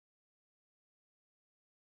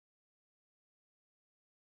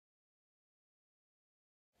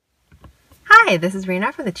Hi, this is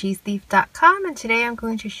Rena from thecheesethief.com, and today I'm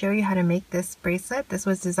going to show you how to make this bracelet. This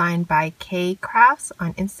was designed by K Crafts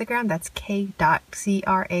on Instagram. That's k.crafts.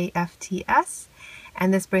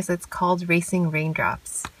 And this bracelet's called Racing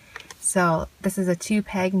Raindrops. So this is a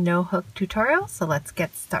 2-peg no hook tutorial, so let's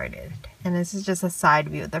get started. And this is just a side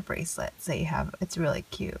view of the bracelet, so it's really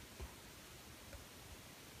cute.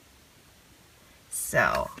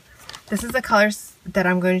 So this is the colors that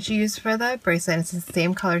I'm going to use for the bracelet. It's the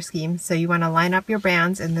same color scheme, so you want to line up your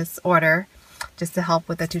bands in this order just to help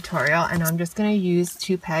with the tutorial. And I'm just going to use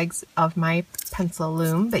 2 pegs of my pencil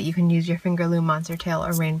loom, but you can use your finger loom, monster tail,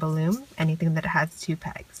 or rainbow loom, anything that has 2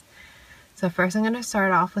 pegs. So first I'm going to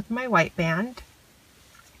start off with my white band.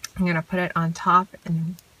 I'm going to put it on top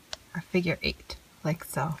in a figure 8, like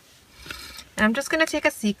so. And I'm just going to take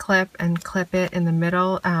a C-clip and clip it in the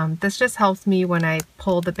middle. This just helps me when I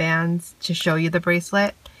pull the bands to show you the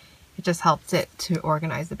bracelet. It just helps it to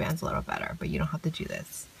organize the bands a little better, but you don't have to do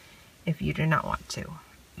this if you do not want to.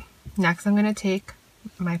 Next, I'm going to take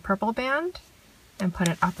my purple band and put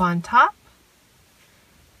it up on top.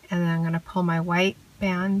 And then I'm going to pull my white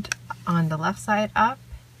band on the left side up,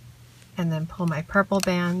 and then pull my purple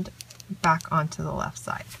band back onto the left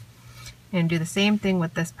side. And do the same thing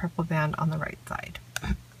with this purple band on the right side.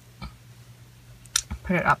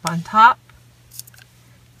 Put it up on top,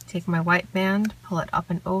 take my white band, pull it up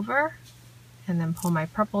and over, and then pull my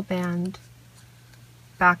purple band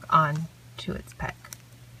back on to its peg.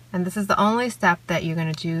 And this is the only step that you're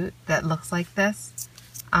going to do that looks like this.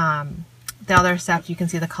 The other steps, you can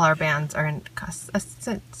see the color bands are in a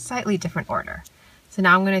slightly different order. So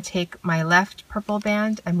now I'm going to take my left purple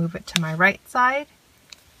band and move it to my right side,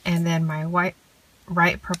 and then my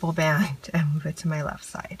right purple band and move it to my left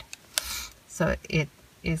side. So it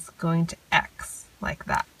is going to X like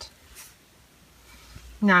that.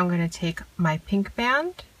 Now I'm going to take my pink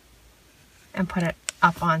band and put it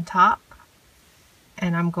up on top,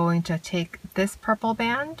 and I'm going to take this purple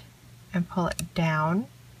band and pull it down,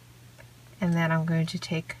 and then I'm going to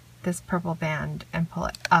take this purple band and pull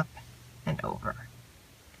it up and over.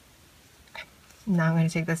 Now I'm going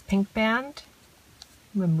to take this pink band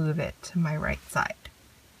and move it to my right side.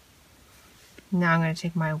 Now I'm going to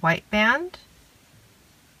take my white band,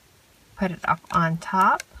 put it up on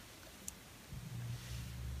top,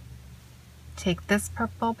 take this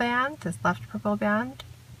purple band, this left purple band,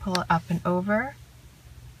 pull it up and over,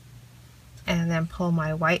 and then pull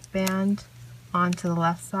my white band onto the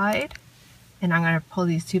left side. And I'm going to pull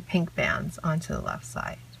these 2 pink bands onto the left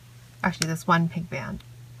side. Actually, this 1 pink band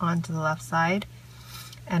onto the left side.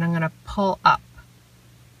 And I'm going to pull up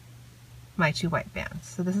my 2 white bands.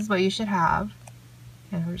 So this is what you should have.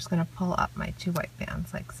 And we're just going to pull up my 2 white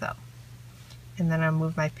bands like so. And then I'll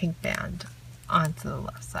move my pink band onto the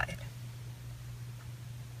left side.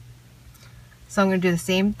 So I'm going to do the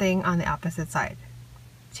same thing on the opposite side.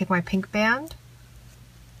 Take my pink band,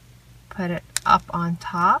 put it up on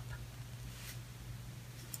top,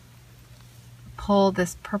 pull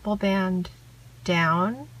this purple band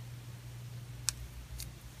down,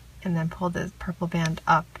 and then pull this purple band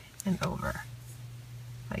up and over,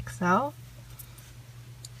 like so.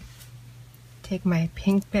 Take my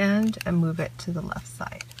pink band and move it to the left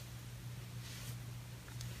side.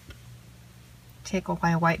 Take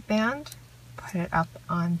my white band, put it up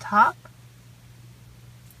on top.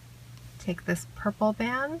 Take this purple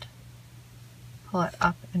band, pull it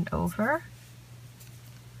up and over,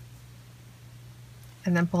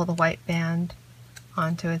 and then pull the white band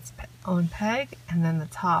onto its own peg, and then the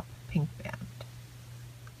top pink band.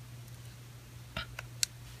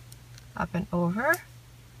 Up and over,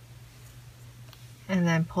 and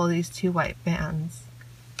then pull these 2 white bands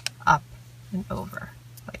up and over,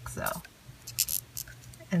 like so.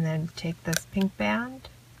 And then take this pink band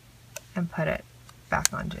and put it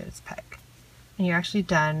back onto its peg. And you're actually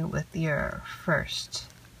done with your first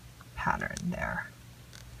pattern there.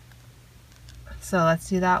 So let's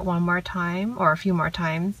do that one more time, or a few more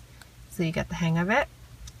times, so you get the hang of it.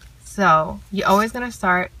 So you're always going to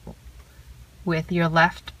start with your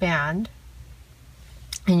left band,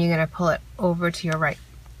 and you're going to pull it over to your right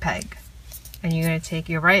peg. And you're going to take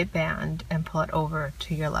your right band and pull it over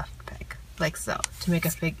to your left peg, like so, to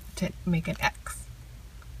make an X.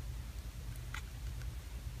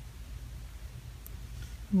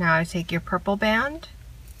 Now take your purple band,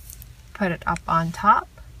 put it up on top,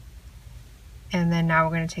 and then now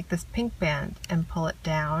we're going to take this pink band and pull it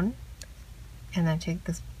down, and then take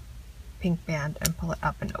this pink band and pull it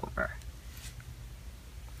up and over.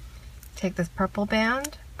 Take this purple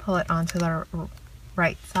band, pull it onto the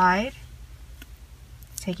right side,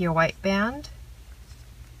 take your white band,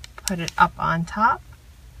 put it up on top,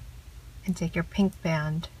 and take your pink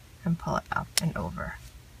band and pull it up and over.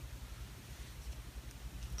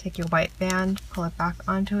 Take your white band, pull it back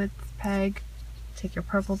onto its peg. Take your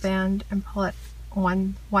purple band and pull it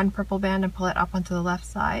one purple band and pull it up onto the left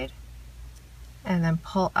side, and then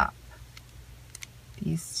pull up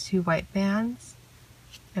these 2 white bands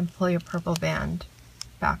and pull your purple band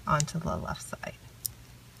back onto the left side.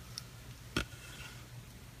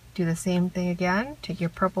 Do the same thing again. Take your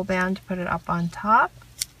purple band, put it up on top.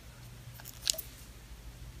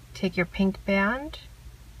 Take your pink band,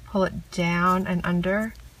 pull it down and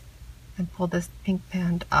under, and pull this pink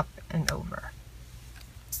band up and over.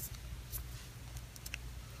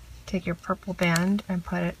 Take your purple band and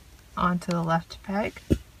put it onto the left peg.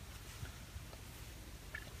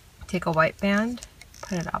 Take a white band,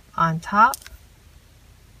 put it up on top.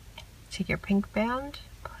 Take your pink band,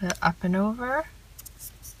 put it up and over,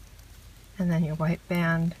 and then your white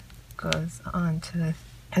band goes onto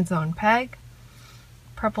its own peg.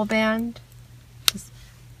 Purple band, just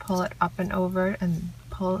pull it up and over and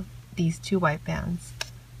pull these 2 white bands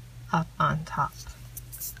up on top.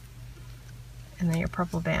 And then your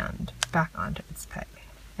purple band back onto its peg.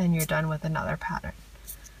 And you're done with another pattern.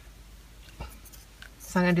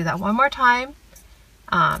 So I'm going to do that one more time,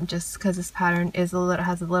 just because this pattern has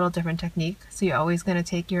a little different technique. So you're always going to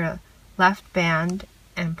take your left band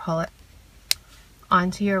and pull it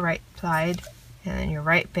onto your right side, and then your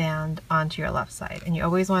right band onto your left side. And you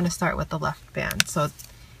always want to start with the left band so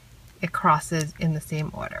it crosses in the same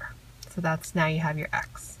order. So that's, now you have your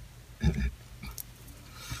X.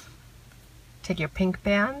 Take your pink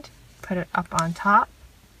band, put it up on top,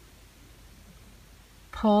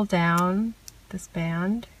 pull down this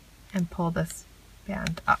band and pull this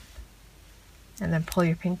band up, and then pull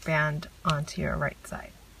your pink band onto your right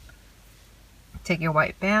side. Take your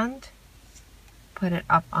white band, put it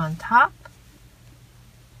up on top,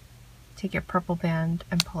 take your purple band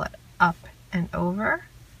and pull it up and over,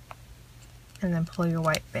 and then pull your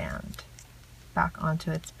white band back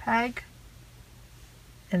onto its peg,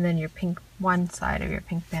 and then your one side of your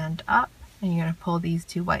pink band up, and you're going to pull these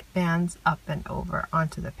 2 white bands up and over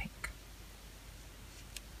onto the pink,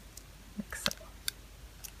 like so.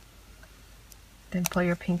 Then pull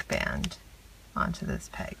your pink band onto this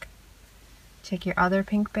peg. Take your other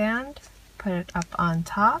pink band, put it up on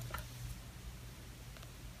top,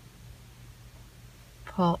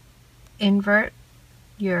 invert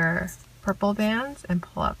your purple bands and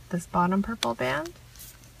pull up this bottom purple band.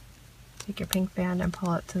 Take your pink band and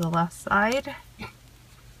pull it to the left side.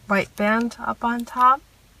 White band up on top.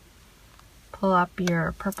 Pull up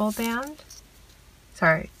your purple band.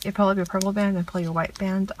 You pull up your purple band and pull your white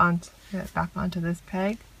band back onto this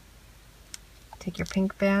peg. Take your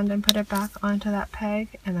pink band and put it back onto that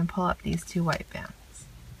peg, and then pull up these 2 white bands.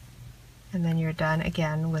 And then you're done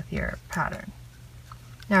again with your pattern.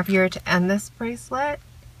 Now if you were to end this bracelet,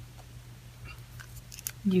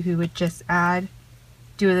 you would just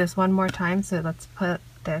do this one more time. So let's put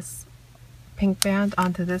this pink band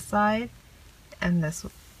onto this side and this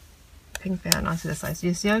pink band onto this side. So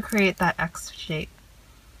you still create that X shape.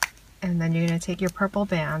 And then you're going to take your purple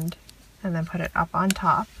band and then put it up on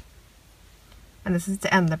top. And this is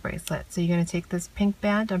to end the bracelet. So you're going to take this pink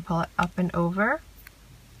band and pull it up and over.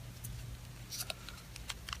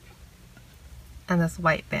 And this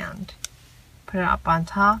white band. Put it up on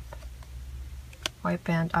top. White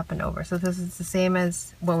band up and over. So this is the same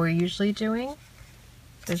as what we're usually doing.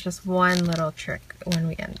 There's just one little trick when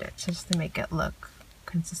we end it, just to make it look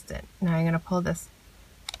consistent. Now you're going to pull this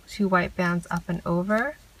 2 white bands up and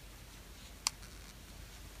over.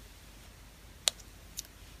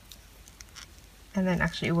 And then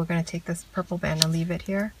actually we're going to take this purple band and leave it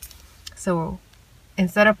here. So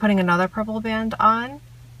instead of putting another purple band on,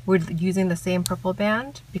 we're using the same purple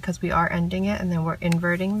band because we are ending it, and then we're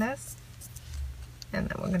inverting this. And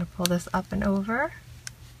then we're going to pull this up and over.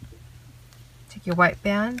 Take your white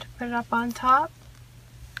band, put it up on top.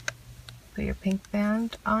 Put your pink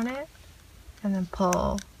band on it, and then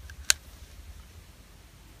pull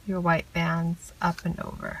your white bands up and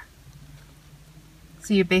over.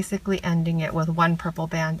 So you're basically ending it with 1 purple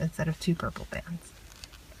band instead of 2 purple bands.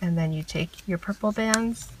 And then you take your purple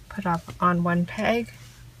bands, put up on one peg,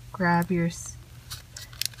 grab your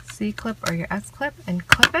C-clip or your S-clip and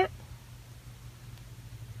clip it.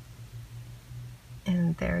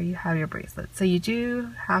 And there you have your bracelet. So you do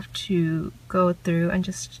have to go through and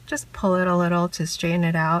just pull it a little to straighten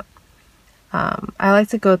it out. I like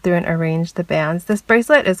to go through and arrange the bands. This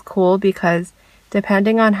bracelet is cool because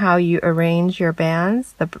depending on how you arrange your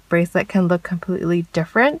bands, the bracelet can look completely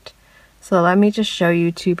different. So let me just show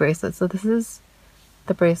you 2 bracelets. So this is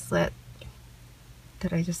the bracelet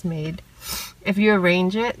that I just made. If you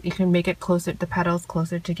arrange it, you can make it closer, the petals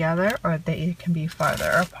closer together, or they can be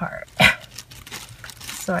farther apart.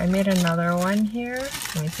 So I made another one here.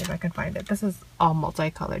 Let me see if I can find it. This is all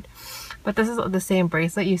multicolored. But this is the same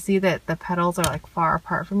bracelet. You see that the petals are like far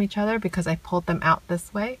apart from each other because I pulled them out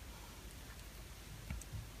this way.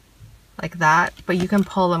 Like that. But you can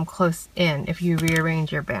pull them close in if you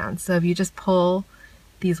rearrange your bands. So if you just pull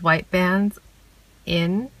these white bands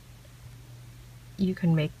in, you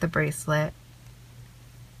can make the bracelet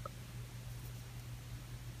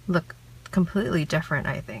look completely different,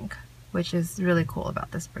 I think, which is really cool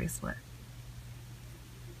about this bracelet.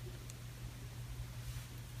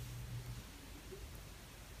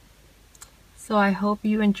 So I hope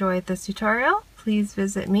you enjoyed this tutorial. Please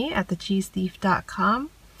visit me at thecheesethief.com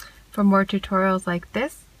for more tutorials like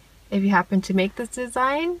this. If you happen to make this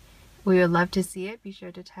design, we would love to see it. Be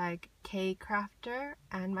sure to tag KCrafter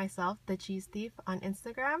and myself, The Cheese Thief, on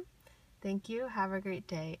Instagram. Thank you, have a great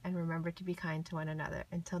day, and remember to be kind to one another.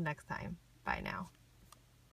 Until next time, bye now.